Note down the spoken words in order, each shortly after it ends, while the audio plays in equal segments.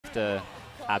have to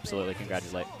absolutely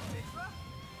congratulate.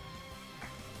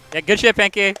 Yeah, good shit,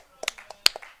 Pinky.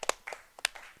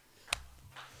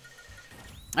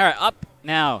 All right, up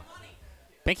now.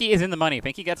 Pinky is in the money.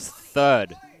 Pinky gets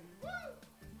third.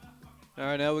 All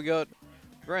right, now we got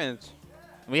grands.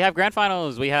 We have grand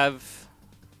finals. We have.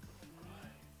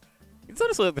 It's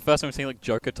honestly like the first time we've seen like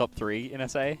Joker top 3 in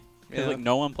SA. Because like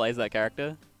no one plays that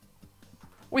character.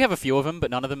 We have a few of them, but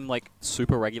none of them like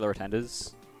super regular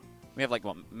attenders. We have like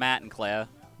what Matt and Claire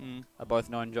are both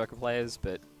known Joker players,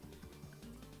 but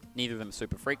neither of them are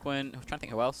super frequent. I'm trying to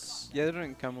think who else. Yeah, they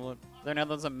don't come a lot. Are there any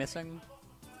others I'm missing?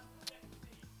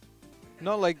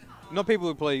 Not people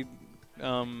who play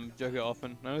Joker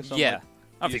often. I know some, Yeah. like,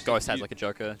 I don't think Ghost has like a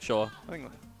Joker, sure. I think,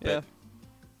 yeah.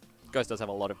 Ghost does have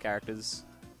a lot of characters.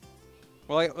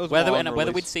 Well, like,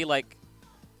 whether we'd see like,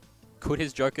 could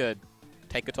his Joker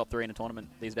take a top 3 in a tournament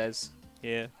these days?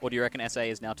 Yeah. Or do you reckon SA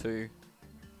is now too,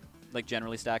 like,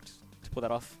 generally stacked to pull that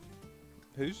off?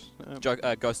 Who's?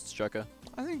 Ghost's Joker.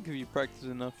 I think if you practice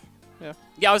enough, yeah.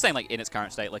 Yeah, I was saying like in its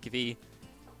current state. Like if he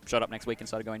showed up next week and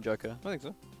started going Joker. I think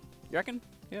so. You reckon?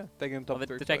 Yeah, taking top 3.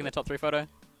 They're taking the top 3 photo.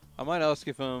 I might ask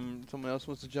if someone else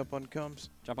wants to jump on comms.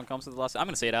 Jump on comms for the last. I'm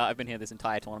gonna see it out. I've been here this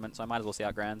entire tournament, so I might as well see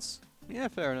out grands. Yeah,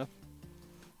 fair enough.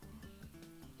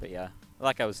 But yeah,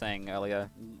 like I was saying earlier,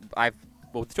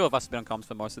 well, the two of us have been on comms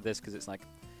for most of this because it's like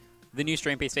the new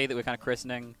stream PC that we're kind of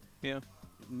christening. Yeah.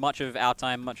 Much of our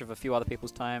time, much of a few other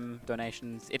people's time,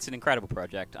 donations. It's an incredible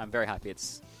project. I'm very happy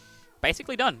it's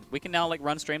basically done. We can now like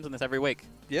run streams on this every week.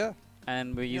 Yeah.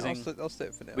 And we're using. I'll stay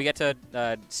for now. We get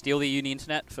to steal the uni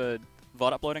internet for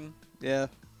VOD uploading. Yeah.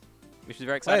 Which is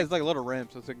very exciting. There's like a lot of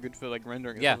ramps, so it's like good for like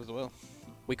rendering and stuff as well.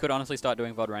 We could honestly start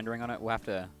doing VOD rendering on it. We'll have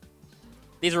to.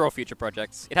 These are all future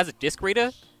projects. It has a disc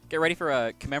reader. Get ready for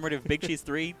a commemorative Big Cheese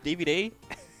 3 DVD.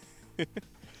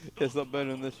 It's not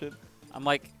burning this shit. I'm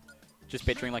like just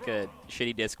picturing like a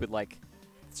shitty disc with like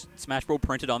Smash Bros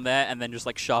printed on there and then just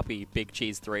like Sharpie Big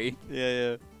Cheese 3.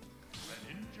 Yeah.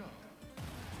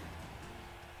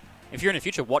 If you're in the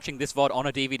future watching this VOD on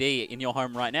a DVD in your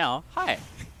home right now, hi.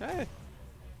 Hey.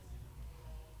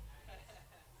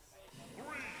 3,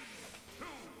 2,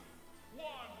 1,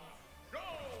 go!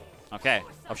 Okay.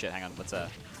 Oh shit, hang on. Let's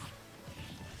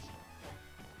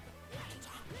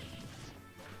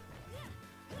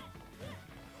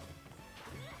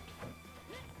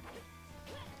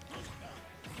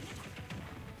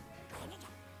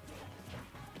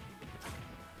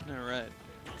Alright.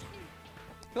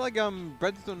 I feel like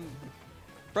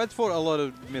Brad's fought a lot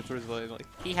of Mythras lately.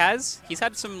 He has. He's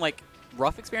had some like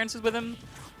rough experiences with him,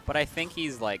 but I think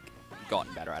he's like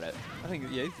gotten better at it. I think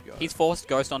yeah, he's forced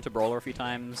Ghost onto Brawler a few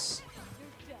times.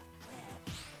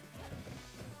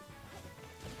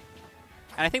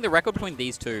 And I think the record between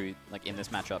these two, like in this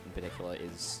matchup in particular,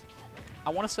 is I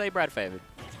want to say Brad favored.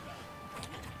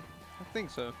 I think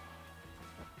so.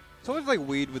 It's always like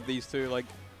weird with these two. Like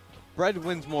Brad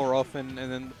wins more often,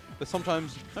 and then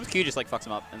sometimes Q just like fucks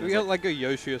him up. And we got like a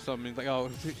Yoshi or something. It's like I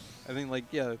think like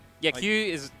yeah. Yeah, like, Q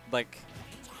is like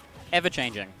ever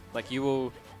changing. Like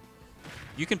you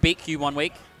can beat Q one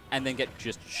week and then get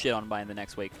just shit on by in the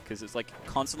next week because it's like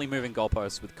constantly moving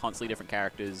goalposts with constantly different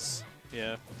characters.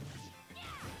 Yeah.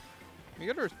 You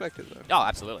gotta respect it though. Oh,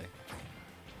 absolutely.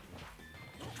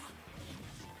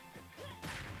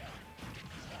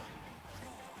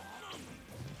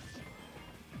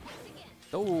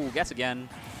 Oh, guess again.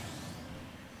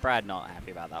 Brad not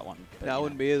happy about that one. But, I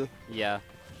wouldn't be either. Yeah.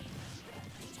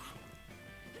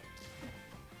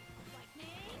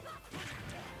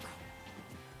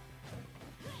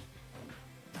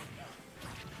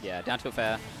 Yeah, down to a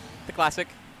fair. The classic.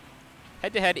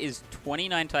 Head-to-head is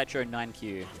 29 Taicho,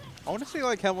 9Q. I want to see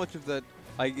like how much of that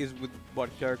like is with what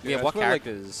character. Yeah, what swear,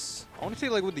 characters? Like, I want to see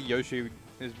like with the Yoshi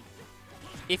is.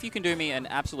 If you can do me an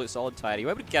absolute solid tie, are you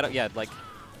able to get yeah, like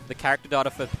the character data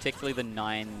for particularly the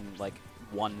 9 like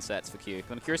 1 sets for Q?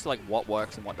 I'm curious to like what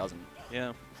works and what doesn't. Yeah.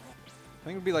 I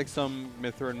think it'd be like some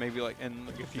Mythra and maybe like and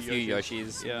like a few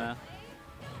Yoshis. Yeah.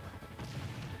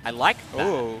 I like that.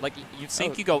 Oh. Like you've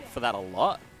seen Q go for that a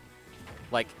lot.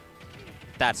 Like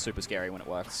that's super scary when it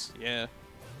works. Yeah.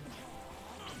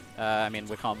 I mean,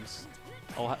 we're comms.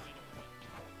 I'm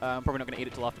probably not going to eat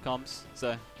it till after comms,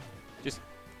 so just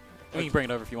we can bring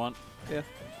it over if you want. Yeah.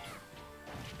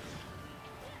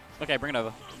 Okay, bring it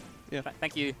over. Yeah.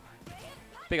 Thank you.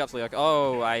 Big ups, Leo.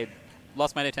 Oh, I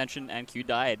lost my attention and Q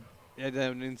died. Yeah,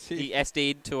 didn't see. He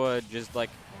SD'd to a just like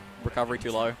recovery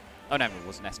too low. Oh no, it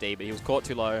wasn't SD, but he was caught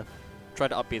too low. Tried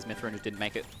to up his Mythra and just didn't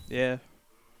make it. Yeah.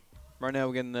 Right now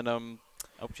we're getting that oh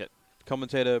shit.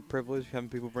 Commentator privilege, having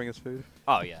people bring us food.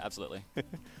 Oh yeah, absolutely.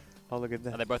 Oh look at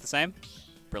that. Are they both the same?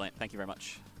 Brilliant. Thank you very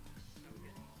much.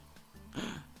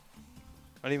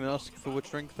 I didn't even ask for which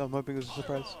drink. I'm hoping it was a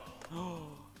surprise.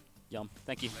 Yum.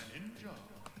 Thank you.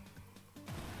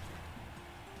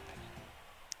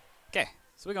 Okay,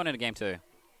 so we're going into game 2.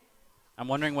 I'm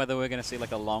wondering whether we're going to see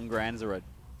like a long grands or a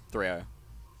 3-0.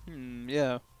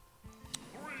 Yeah.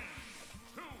 3,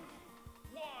 2,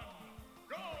 1,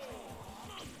 go!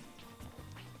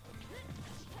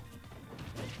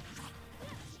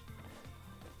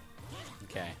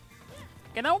 Okay.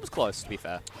 Yeah, that one was close, to be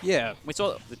fair. Yeah. We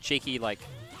saw the cheeky, like,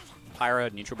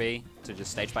 Pyra neutral B to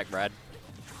just stage spike Brad.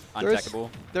 There is Untackable.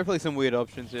 definitely some weird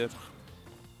options here.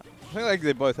 I think like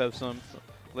they both have some.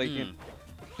 Like, you know,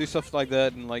 do stuff like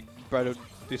that, and like Brad would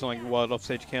do something like wild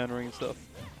offstage countering and stuff.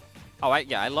 Oh,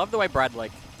 I love the way Brad,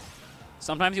 like,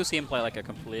 sometimes you'll see him play, like, a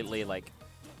completely, like,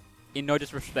 in no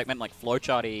disrespect, meant, like,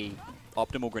 flowcharty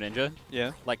optimal Greninja.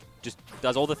 Yeah. Like, just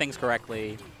does all the things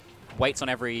correctly, waits on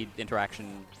every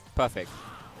interaction, perfect.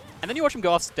 And then you watch him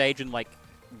go off stage and, like,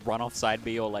 run off side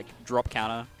B or, like, drop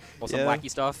counter or some wacky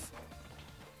stuff.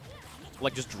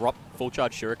 Like, just drop full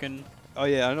charge shuriken. Oh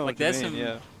yeah, I know Like, what you there's mean. some-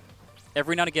 Yeah.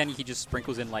 Every now and again, he just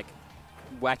sprinkles in, like,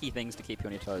 wacky things to keep you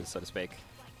on your toes, so to speak.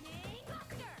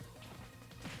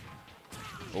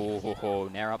 Oh,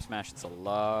 Nair up smash, it's a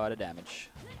lot of damage.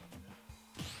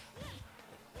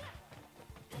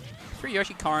 Free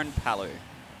Yoshi, Karin, Palu.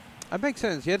 That makes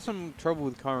sense. He had some trouble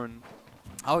with Karin.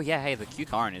 Oh yeah, hey, the Q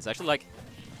Karin is actually, like,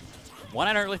 one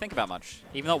I don't really think about much.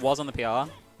 Even though it was on the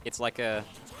PR, it's like a...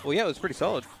 Well, yeah, it was pretty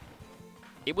solid.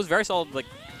 It was very solid, like,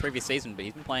 previous season, but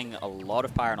he's been playing a lot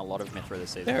of Pyra and a lot of Mythra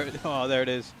this season. There it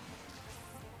is.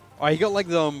 Oh, he got like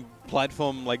the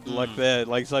platform like there,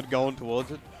 like started going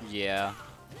towards it. Yeah.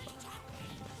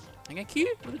 Okay,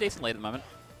 Q with a decent lead at the moment.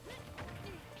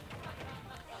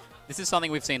 This is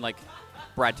something we've seen, like,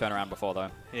 Brad turn around before, though.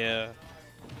 Yeah.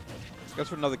 Goes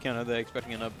for another counter there,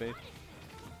 expecting an up B.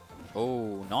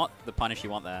 Oh, not the punish you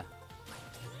want there.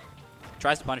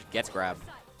 Tries to punish, gets grab.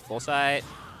 Foresight.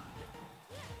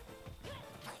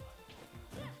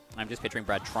 I'm just picturing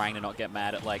Brad trying to not get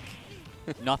mad at, like,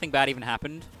 nothing bad even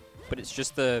happened, but it's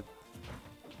just the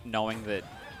knowing that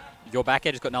your back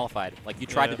edge just got nullified. Like, you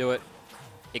tried to do it,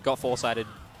 it got foresighted.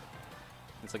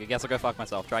 It's like, I guess I'll go fuck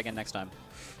myself. Try again next time.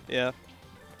 Yeah.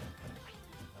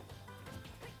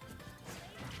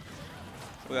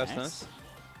 Well, that's nice.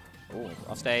 Oh,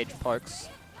 off stage, pokes.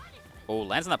 Oh,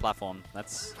 lands on that platform.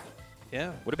 That's...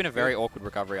 Yeah. Would have been a very awkward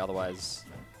recovery otherwise.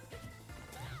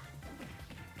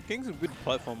 King's a good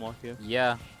platform lock here.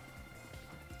 Yeah.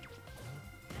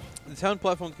 The town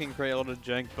platforms can create a lot of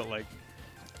jank, but like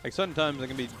certain times they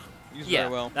can be used very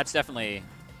well. That's definitely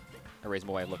a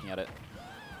reasonable way of looking at it.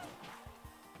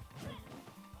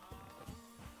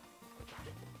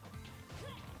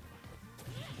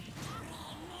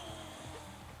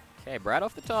 Okay, Brad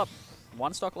off the top.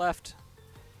 One stock left.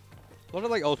 A lot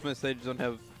of like ultimate stages don't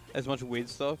have as much weird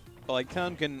stuff, but like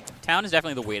town can. Town is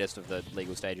definitely the weirdest of the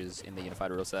legal stages in the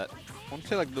unified rule set. I want to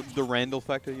say like the Randall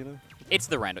factor, you know? It's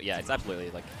the random. Yeah, it's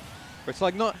absolutely like. Where it's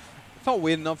like not. It's not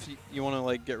weird enough you want to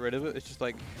like get rid of it. It's just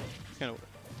like kind of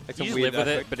like You some just weird live with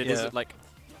aspect. it, but it is like.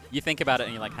 You think about it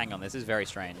and you're like, hang on, this is very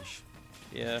strange.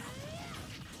 Yeah.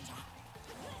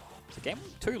 So game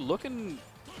 2 looking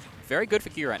very good for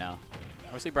Q right now.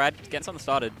 Obviously, Brad getting something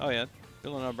started. Oh yeah.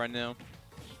 Filling up right now.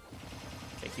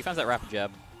 Okay, Q finds that rapid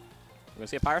jab. You want to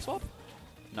see a Pyra swap?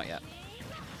 Not yet.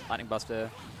 Lightning Buster.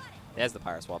 There's the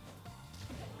Pyra swap.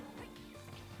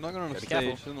 Not going on a Gotta be stage.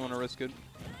 careful. Doesn't want to risk it,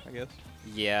 I guess.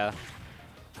 Yeah.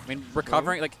 I mean,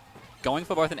 recovering, like, going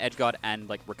for both an edge guard and,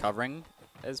 like, recovering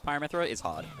as Pyra Mythra is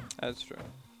hard. That's true.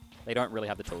 They don't really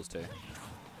have the tools to.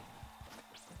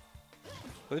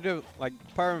 But they do, like,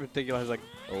 Pyra in particular has, like,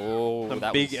 Oh, some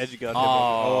that big was... edge guard.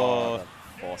 Oh,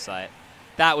 the foresight.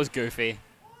 That was goofy.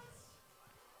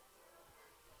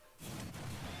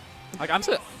 Like, I'm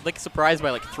so, like, surprised by,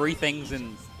 like, 3 things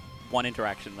in one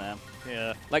interaction there.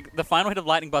 Yeah. Like, the final hit of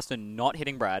Lightning Buster not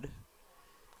hitting Brad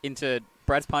into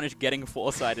Brad's punish getting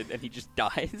foresighted and he just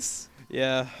dies.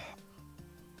 Yeah.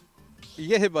 You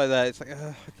get hit by that, it's like,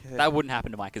 okay. That wouldn't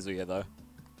happen to my Kazuya, though.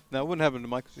 No, it wouldn't happen to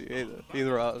Mike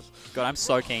either of us. God, I'm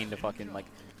so keen to fucking, like,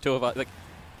 2 of us, like,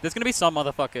 there's gonna be some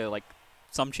motherfucker, like,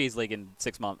 some cheese league in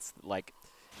 6 months, like,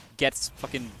 gets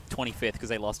fucking 25th because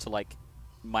they lost to, like,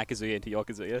 my Kazuya into your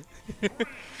Kazuya.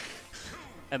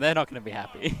 And they're not gonna be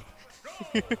happy.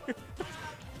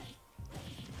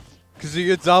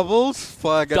 Kazuya doubles?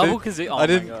 Fuck. Double Kazuya? Oh I my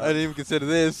didn't God. even consider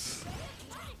this.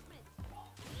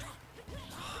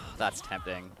 That's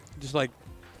tempting. Just like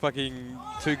fucking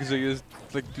 2 Kazuyas,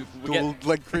 like We dual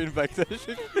like green back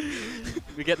session.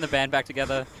 We're getting the band back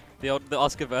together. The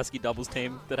Oscar Versky doubles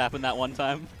team that happened that one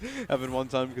time. Happened one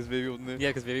time because Vivi wasn't there. Yeah,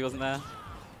 because Vivi wasn't there.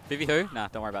 Vivi who? Nah,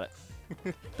 don't worry about it.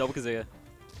 Double Kazuya.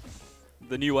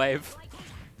 The new wave.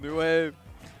 New wave.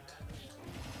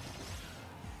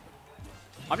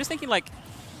 I'm just thinking, like,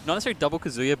 not necessarily double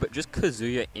Kazuya, but just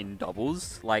Kazuya in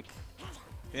doubles. Like,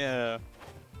 Yeah.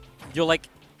 you're like,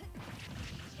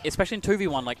 especially in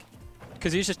 2v1, like,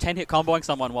 Kazuya's just 10-hit comboing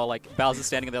someone while, like, Bowser's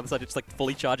standing on the other side, just, like,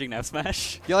 fully charging Nav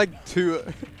Smash. You're like two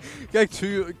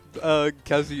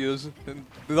Kazuyas, and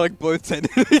they're like both 10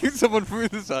 hitting someone from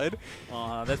either side.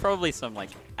 There's probably some, like,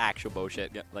 actual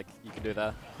bullshit, like, you can do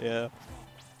there. Yeah.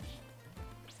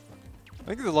 I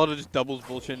think there's a lot of just doubles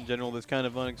bullshit in general that's kind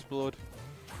of unexplored.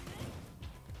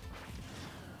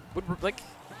 Like,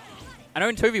 I know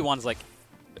in 2v1s, like,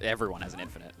 everyone has an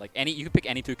infinite. Like, you could pick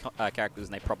any two characters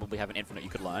and they probably have an infinite you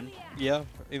could learn. Yeah,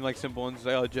 in like simple ones,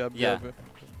 they are jab, Yeah. jab.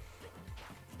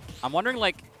 I'm wondering,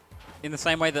 like, in the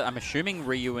same way that I'm assuming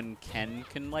Ryu and Ken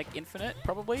can, like, infinite,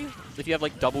 probably? If you have,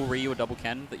 like, double Ryu or double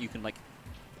Ken, that you can, like,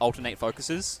 alternate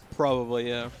focuses. Probably,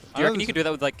 yeah. Do you reckon you could do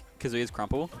that with, like, Kazuya's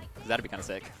Crumple? 'Cause that'd be kind of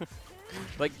sick.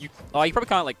 Like, you probably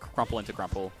can't, like, Crumple into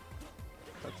Crumple.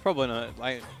 That's probably not,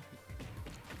 like,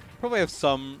 probably have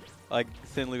some, like,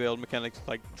 thinly veiled mechanics,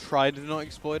 like, try to not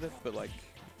exploit it, but, like,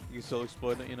 you can still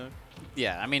exploit it, you know?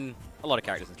 Yeah, I mean, a lot of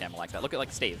characters in this game are like that. Look at,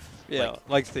 like, Steve. Yeah,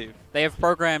 like Steve. They have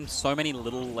programmed so many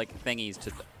little, like, thingies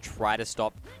to try to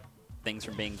stop things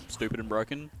from being stupid and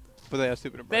broken. But they are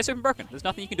stupid and They're broken. stupid and broken. There's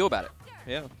nothing you can do about it.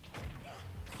 Yeah.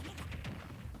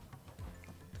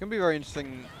 It's going to be very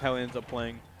interesting how it ends up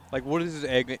playing. Like, what is this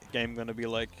egg game going to be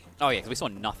like? Oh, yeah, because we saw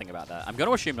nothing about that. I'm going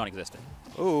to assume non-existent.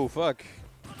 Oh, fuck.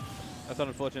 That's an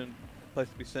unfortunate place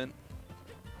to be sent.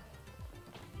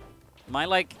 My,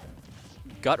 like,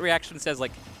 gut reaction says,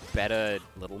 like, better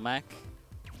Little Mac.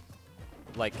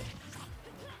 Like,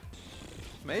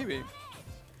 Maybe.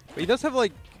 But he does have,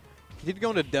 like, he did go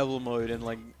into devil mode and,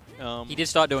 like, he did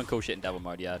start doing cool shit in Devil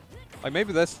Mode, yeah. like,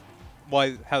 maybe that's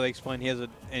why, how they explain he has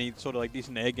any sort of, like,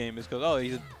 decent air game is because, oh,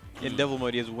 he's in devil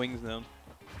mode, he has wings now.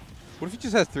 What if he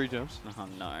just has 3 jumps? Oh,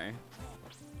 no.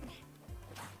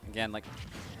 Again, like,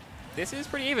 this is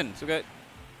pretty even. So we got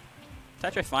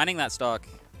Taicho finding that stock.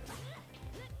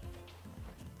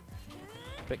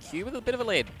 But Q with a bit of a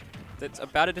lead. That's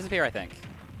about to disappear, I think.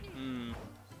 Hmm.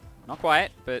 Not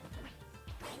quite, but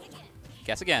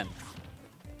guess again.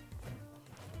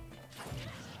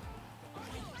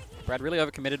 Brad really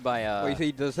overcommitted by... Wait,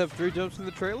 he does have 3 jumps in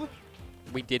the trailer?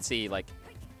 we did see, like,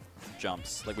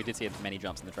 jumps. Like, we did see many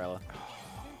jumps in the trailer.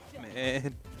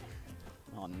 Man.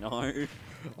 Oh, no.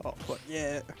 Oh, but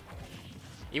yeah.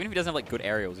 Even if he doesn't have, like, good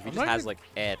aerials, if he I'm just not has, even- like,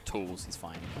 air tools, he's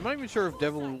fine. I'm not even sure if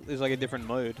devil is, like, a different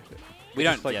mode. We It's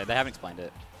don't... just, like, yeah, they haven't explained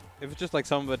it. If it's just, like,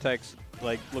 some of the attacks,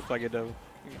 like, look like a devil.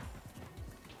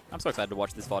 I'm so excited to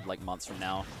watch this VOD, like, months from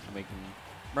now, and we can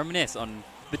reminisce on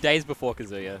the days before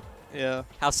Kazuya. Yeah.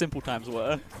 How simple times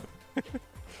were.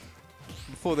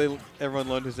 Before everyone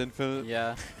learned his infinite.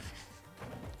 Yeah.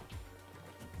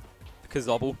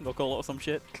 Kazobble, they'll call it, or some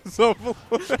shit. So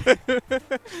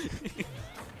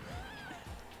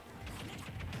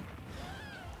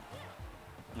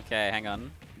Okay, hang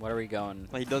on. What are we going?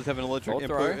 Like, he does have an electric Full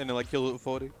input throw. and it, like, kills it at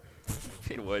 40.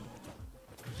 It would.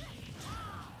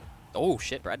 Oh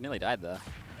shit, Brad nearly died there.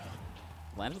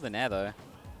 Landed with an air though.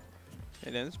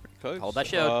 Yeah, that's pretty close. Hold that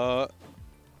shield.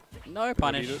 No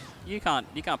punish. eat it. You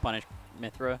can't punish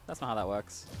Mythra. That's not how that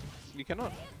works. You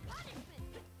cannot.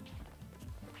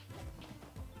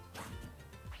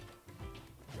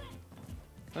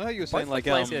 Oh, you were saying, Both like,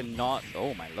 players here not...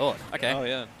 Oh my lord. Okay. Oh,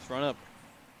 yeah. Just run up.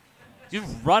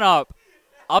 Just run up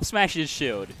smash his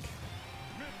shield.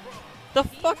 The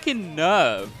fucking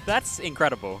nerve. That's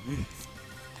incredible.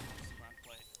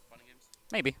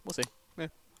 Maybe. We'll see. Yeah.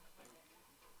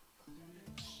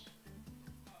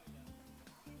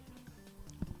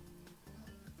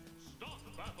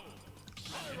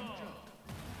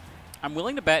 I'm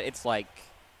willing to bet it's like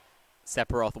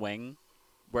Sephiroth Wing,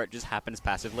 where it just happens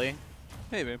passively.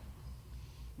 Maybe.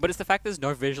 But it's the fact there's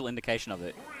no visual indication of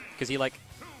it. Because he, like...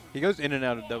 He goes in and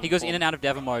out of devil. He goes in and out of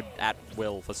Devil Mode at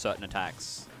will for certain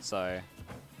attacks. So...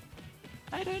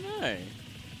 I don't know.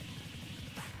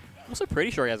 I'm also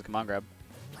pretty sure he has a command grab.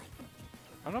 I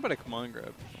don't know about a command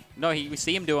grab. No, we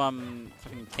see him do,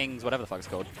 fucking King's, whatever the fuck it's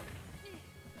called.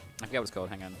 I forget what it's called,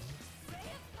 hang on.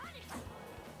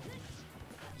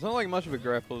 It's not like much of a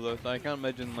grappler though. So I can't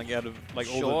imagine like out of like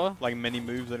all Sure. the like many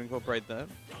moves that incorporate that.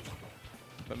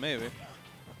 But maybe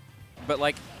But,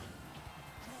 like,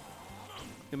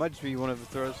 it might just be one of the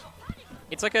throws.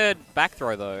 it's like a back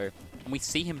throw, though. And we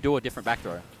see him do a different back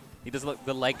throw. He does like,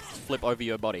 the legs flip over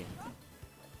your body.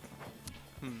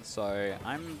 So,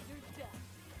 I'm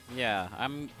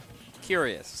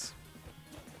curious.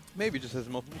 Maybe just has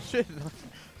multiple shit.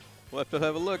 We'll have to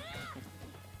have a look.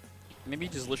 Maybe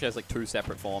he just literally has like 2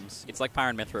 separate forms. It's like Pyra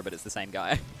and Mythra, but it's the same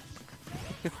guy.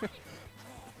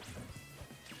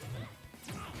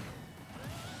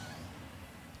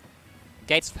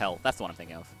 Gates of Hell. That's the one I'm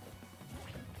thinking of.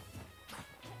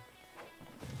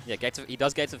 Yeah, he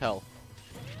does Gates of Hell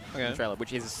in the trailer,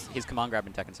 which is his command grab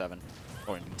in Tekken 7.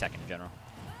 Or in Tekken in general.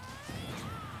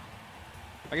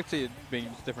 I can see it being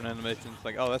just different animations.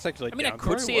 Like, oh, that's actually. I mean, I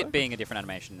could see it being a different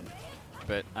animation,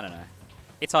 but I don't know.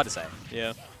 It's hard to say.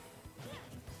 Yeah.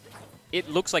 It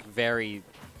looks like very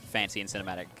fancy and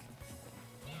cinematic.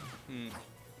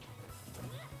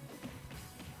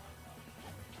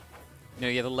 No,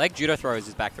 yeah, the leg judo throw is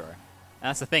his back throw. And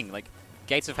that's the thing, like,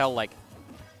 Gates of Hell, like,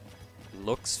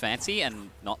 looks fancy and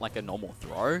not like a normal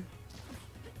throw.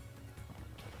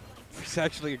 He's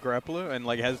actually a grappler and,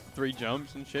 like, has 3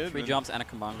 jumps and shit. 3 jumps and a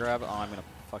command grab. Oh, I'm gonna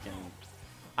fucking...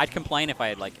 I'd complain if I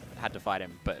had, like, had to fight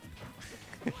him, but...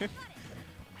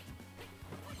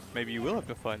 Maybe you will have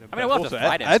to fight him. I mean, I will have to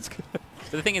fight him.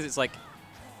 But the thing is, it's like...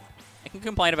 I can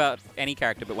complain about any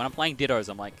character, but when I'm playing Dittos,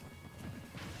 I'm like...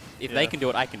 If they can do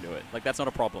it, I can do it. Like, that's not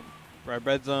a problem. Right,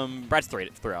 Brad's 3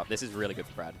 up. This is really good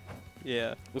for Brad.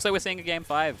 Yeah. Looks like we're seeing a game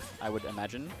 5, I would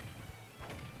imagine.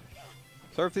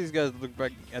 Sorry if these guys look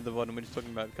back at the bottom. We're just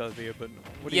talking about Kazuya, but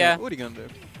what are you gonna do?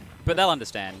 But they'll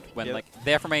understand when like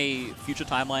they're from a future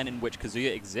timeline in which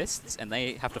Kazuya exists and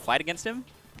they have to fight against him.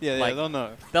 Yeah, like, they'll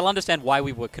know. They'll understand why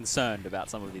we were concerned about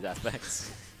some of these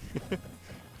aspects.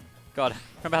 God,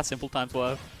 remember how simple times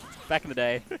were? Back in the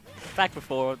day. Back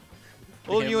before.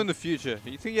 All of you in the future.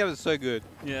 You think you have it so good.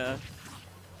 Yeah.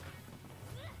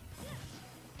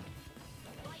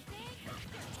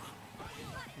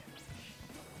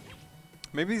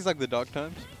 Maybe these like the dark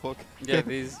times. Fuck. Yeah,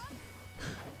 these.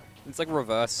 It's like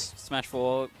reverse Smash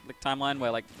 4 like timeline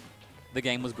where like the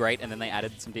game was great and then they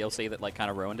added some DLC that like kind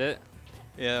of ruined it.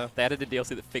 Yeah. They added a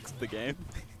DLC that fixed the game.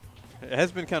 It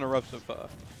has been kind of rough so far.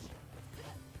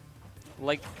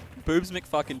 Like Boobs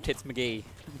McFucking Tits McGee.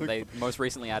 They most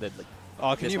recently added. Like,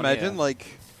 oh, can you imagine like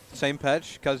same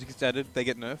patch? Kazuya gets added, they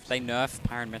get nerfed. They nerf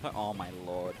Pyra and Mythra. Oh my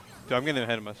lord. Dude, I'm getting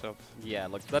ahead of myself. Yeah,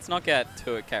 look, let's not get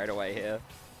too carried away here.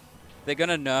 They're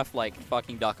gonna nerf like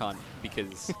fucking Duck Hunt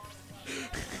because.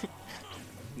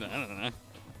 No, I don't know.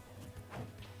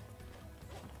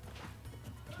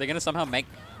 They're gonna somehow make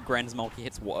Gren's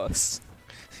multi-hits worse.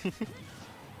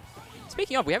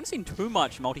 Speaking of, we haven't seen too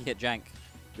much multi-hit jank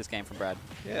this game from Brad.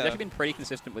 Yeah. He's actually been pretty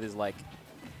consistent with his like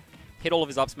hit all of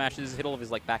his up smashes, hit all of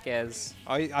his like back airs.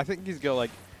 I think he's got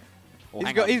like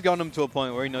Oh, he's gotten them to a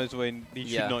point where he knows when he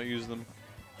should not use them.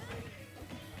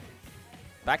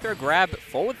 Back throw, grab,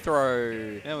 forward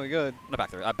throw. Yeah, we're good. Not back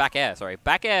throw, back air, sorry.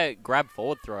 Back air, grab,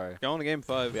 forward throw. Going to game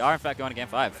 5. We are, in fact, going to game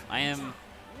 5. I am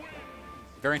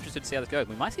very interested to see how this goes.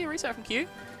 We might see a reset from Q.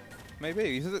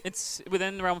 Maybe. It's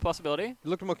within the realm of possibility.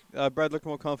 Brad looked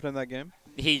more confident in that game.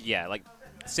 Yeah, like,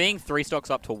 seeing 3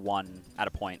 stocks up to 1 at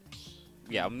a point.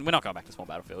 Yeah, we're not going back to small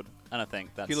battlefield. I don't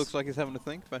think that's... He looks like he's having to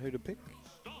think about who to pick.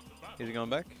 Is he going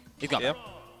back? He's gone back.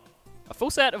 A full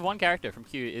set of 1 character from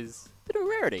Q is a bit of a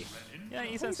rarity. Yeah,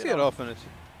 you see it often.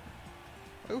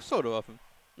 It's sort of often.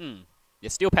 Yeah,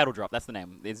 steel paddle drop. That's the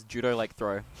name. It's judo like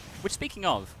throw. Which, speaking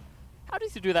of, how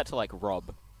does he do that to like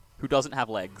Rob, who doesn't have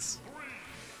legs?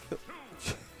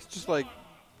 It's just like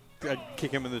I'd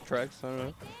kick him in the tracks. I don't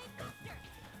know.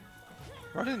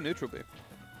 Right in neutral B.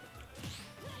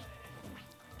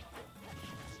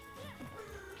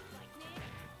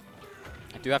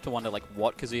 I do have to wonder like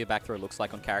what Kazuya back throw looks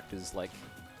like on characters like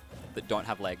that don't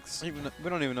have legs. We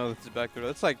don't even know if it's a back throw.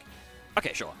 It's like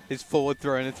okay, sure. His forward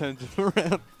throw and it turns him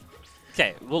around.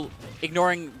 Okay, well,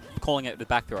 ignoring calling it the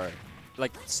back throw,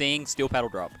 like seeing steel paddle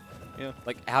drop. Yeah.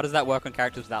 Like, how does that work on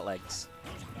characters without legs?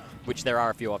 Which there are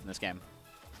a few of in this game.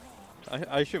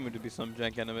 I assume it would be some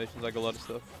jank animations, like a lot of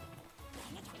stuff.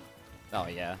 Oh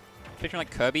yeah. Picturing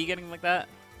like Kirby getting like that.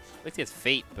 At least he has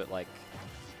feet, but like,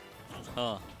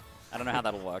 I don't know how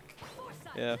that'll work.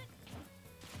 Yeah.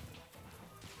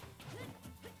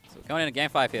 So we're going into game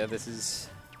 5 here. This is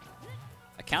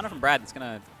a counter from Brad that's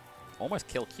gonna almost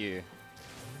kill Q.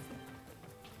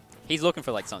 He's looking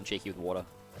for like something cheeky with water.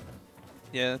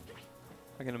 Yeah,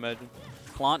 I can imagine.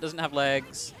 Plant doesn't have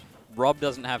legs. Rob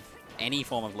doesn't have any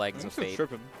form of legs or feet.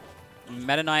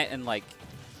 Meta Knight and like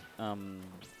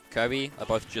Kirby are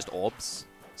both just orbs.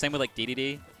 Same with like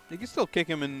DDD. You can still kick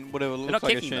him in whatever looks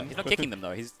like a shin. He's not kicking them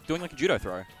though. He's doing like a judo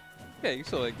throw. Yeah, you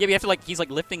still like. Yeah, but you have to like he's like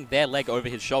lifting their leg over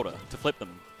his shoulder to flip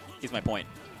them. Is my point.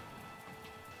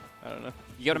 I don't know.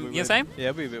 You get what I'm saying? Yeah,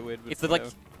 it'd be a bit weird. It's the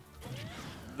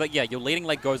like yeah, your leading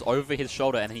leg goes over his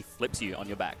shoulder and then he flips you on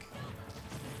your back.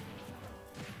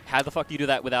 How the fuck do you do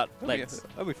that without legs?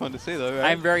 That'd be fun to see, though, right?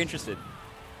 I'm very interested.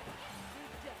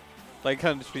 Like,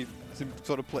 kind of just be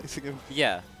sort of placing him.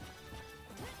 Yeah.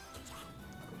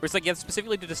 Where it's like you have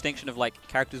specifically the distinction of like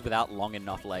characters without long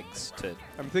enough legs to.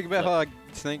 I'm thinking about how like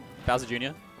Snake. Bowser Jr. I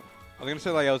was gonna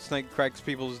say like how Snake cracks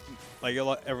people's like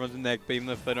everyone's neck, even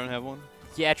if they don't have one.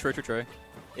 Yeah, true.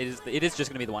 It is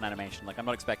just gonna be the one animation. Like I'm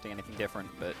not expecting anything different,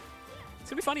 but it's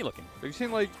gonna be funny looking. Have you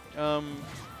seen like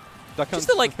Duck Just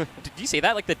the like, did you see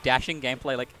that? Like the dashing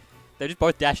gameplay, like they're just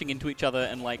both dashing into each other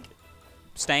and like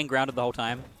staying grounded the whole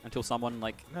time until someone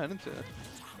like No, I didn't see that.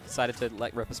 decided to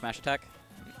like rip a smash attack.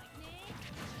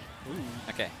 Ooh.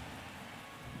 Okay.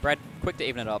 Brad, quick to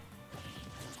even it up.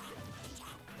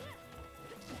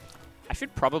 I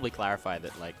should probably clarify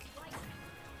that, like,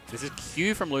 this is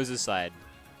Q from loser's side.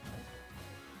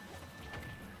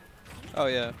 Oh,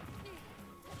 yeah.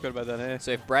 Forgot about that, eh?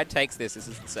 So if Brad takes this, this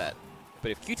is the set.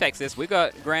 But if Q takes this, we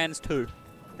got Grands 2.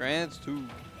 Grands 2.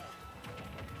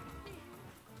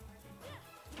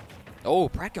 Oh,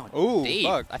 Brad going Ooh, deep.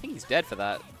 fuck. I think he's dead for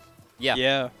that. Yeah.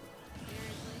 Yeah.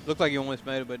 Looked like he almost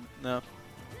made it, but no.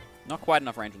 Not quite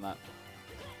enough range on that.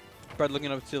 Brad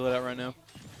looking up to seal it out right now.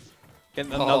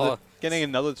 Getting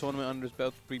another tournament under his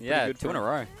belt would be pretty good for 2 in a him.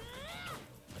 row. I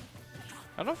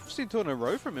don't know if I've seen 2 in a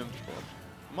row from him before.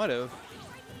 Might have.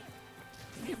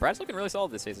 Yeah, Brad's looking really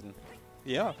solid this season.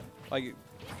 Yeah. Like,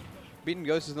 beating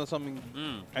Ghost is not something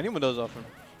anyone does often.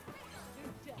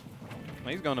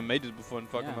 He's gone to majors before and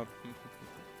fuck him up.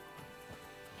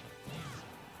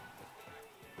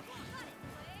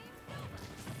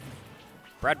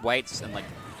 Brad waits and like,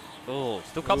 oh,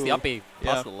 still comes the uppy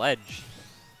past the ledge.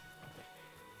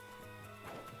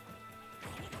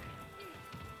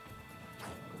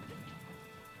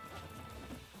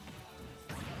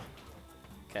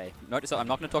 Okay, notice I'm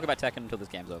not going to talk about Tekken until this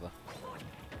game's over.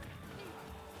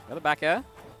 Got the back air.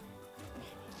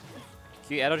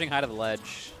 Q air dodging high to the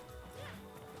ledge.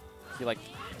 Q like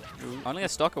only a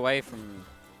stock away from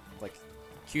like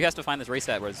Q has to find this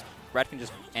reset, whereas Brad can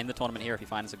just end the tournament here if he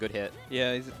finds a good hit.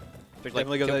 Yeah, he's Like,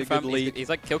 definitely got a good lead. He's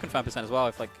like kill confirm % as well.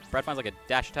 If like Brad finds like a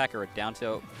dash attack or a down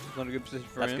tilt, He's not a good position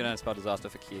for that's him. gonna spell disaster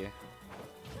for Q.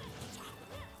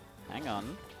 Hang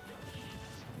on.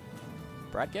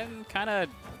 Brad getting kind of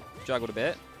juggled a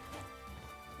bit.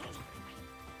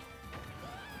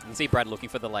 You can see Brad looking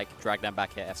for the like drag down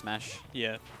back air F smash.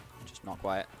 Yeah. Just not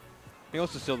quite. He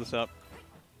wants to seal this up.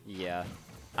 Yeah.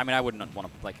 I mean, I wouldn't want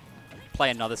to like play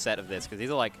another set of this because these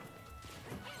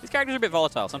characters are a bit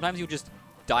volatile. Sometimes you just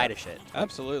die to shit.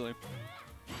 Absolutely.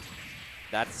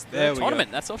 That's the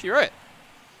tournament. That's all she wrote.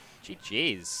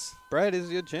 GG's. Brad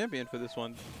is your champion for this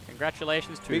one.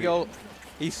 Congratulations to Big ol'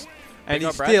 he's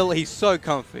Brad. so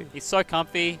comfy. He's so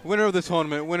comfy. Winner of the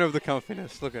tournament, winner of the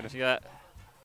comfiness. Look at it. You got